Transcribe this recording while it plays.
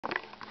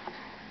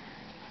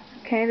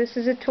Okay, this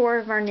is a tour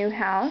of our new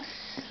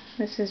house.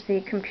 This is the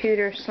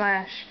computer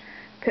slash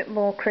pit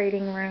bull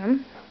crating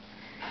room.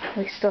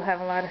 We still have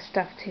a lot of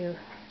stuff to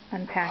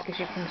unpack, as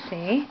you can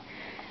see.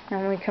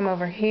 And we come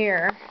over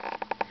here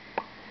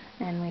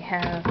and we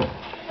have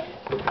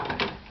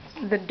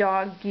the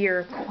dog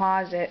gear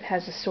closet.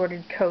 Has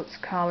assorted coats,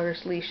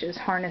 collars, leashes,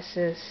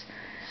 harnesses,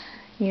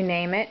 you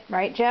name it.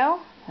 Right, Joe?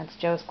 That's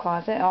Joe's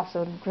closet.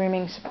 Also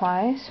grooming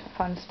supplies,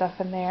 fun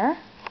stuff in there.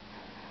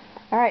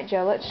 Alright,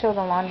 Joe, let's show the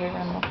laundry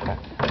room real quick.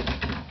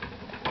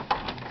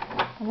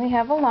 We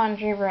have a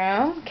laundry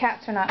room.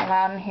 Cats are not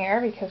allowed in here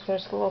because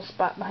there's a little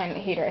spot behind the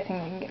heater I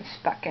think we can get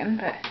stuck in,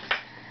 but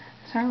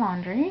it's our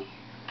laundry.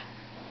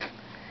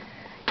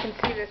 You can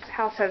see this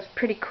house has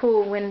pretty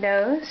cool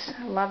windows.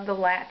 I love the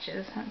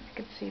latches. I don't know if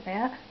you can see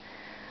that.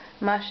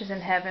 Mush is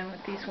in heaven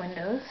with these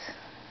windows.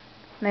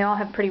 And they all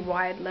have pretty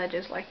wide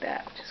ledges like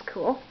that, which is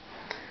cool.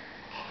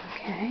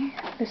 Okay,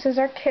 this is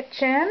our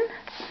kitchen.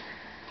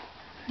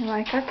 I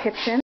like our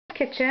kitchen.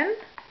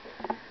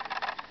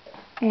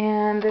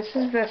 And this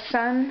is the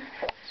sun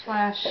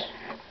slash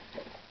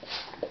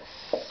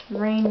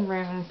rain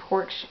room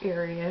porch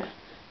area.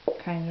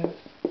 Kind of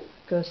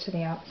goes to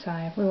the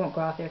outside. We won't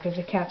go out there because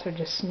the cats are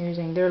just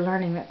snoozing. They're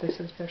learning that this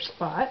is their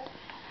spot.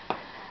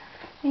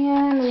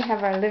 And we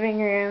have our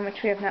living room,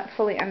 which we have not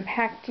fully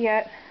unpacked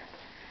yet.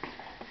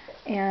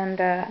 And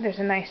there's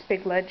a nice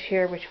big ledge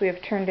here, which we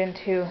have turned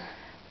into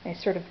a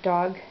sort of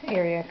dog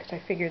area because I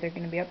figure they're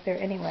going to be up there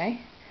anyway.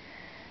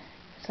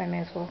 So I may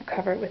as well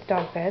cover it with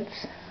dog beds.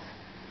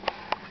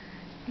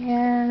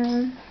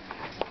 And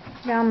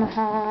down the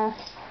hall,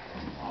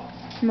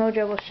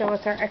 Mojo will show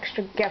us our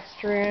extra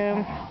guest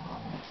room.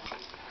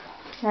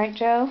 Right,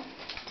 Joe?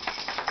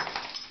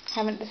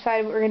 Haven't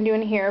decided what we're going to do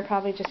in here.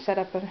 Probably just set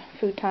up a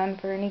futon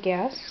for any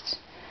guests.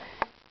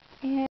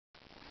 And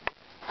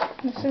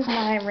this is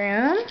my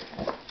room.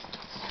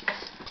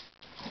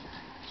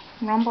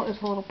 Rumble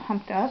is a little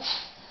pumped up.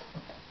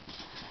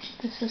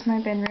 This is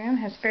my bedroom.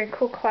 Has a very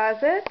cool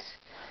closet.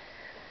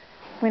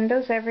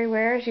 Windows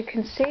everywhere, as you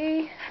can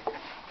see.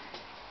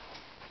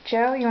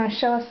 Joe, you want to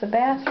show us the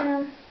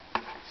bathroom?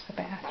 It's the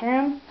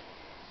bathroom.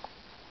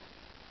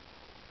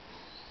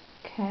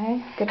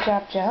 Okay, good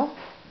job, Joe.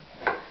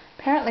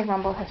 Apparently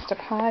Rumble has to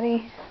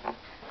potty,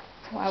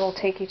 so I will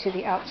take you to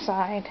the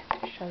outside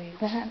to show you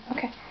that.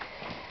 Okay.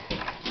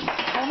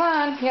 Hold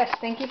on. Yes,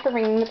 thank you for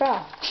ringing the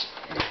bell.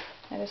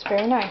 That is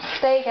very nice.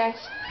 Stay, guys.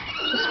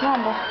 Just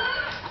Rumble.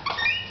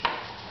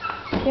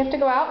 You have to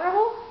go out,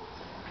 Rumble?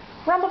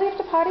 Rumble, do you have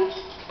to potty?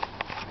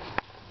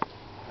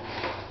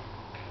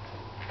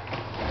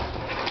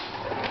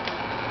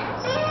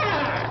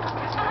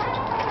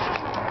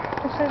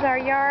 This is our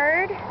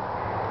yard.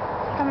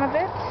 Some of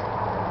it.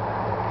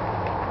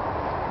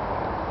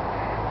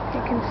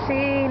 You can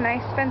see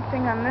nice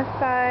fencing on this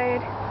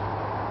side.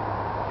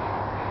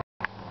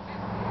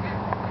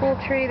 Cool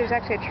tree. There's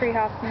actually a tree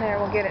house in there.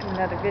 We'll get it in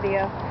another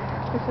video.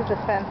 This is the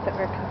fence that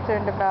we're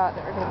concerned about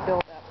that we're going to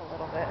build up a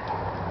little bit.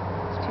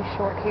 It's too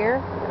short here.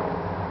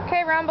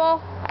 Okay, Rumble,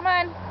 come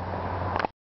on.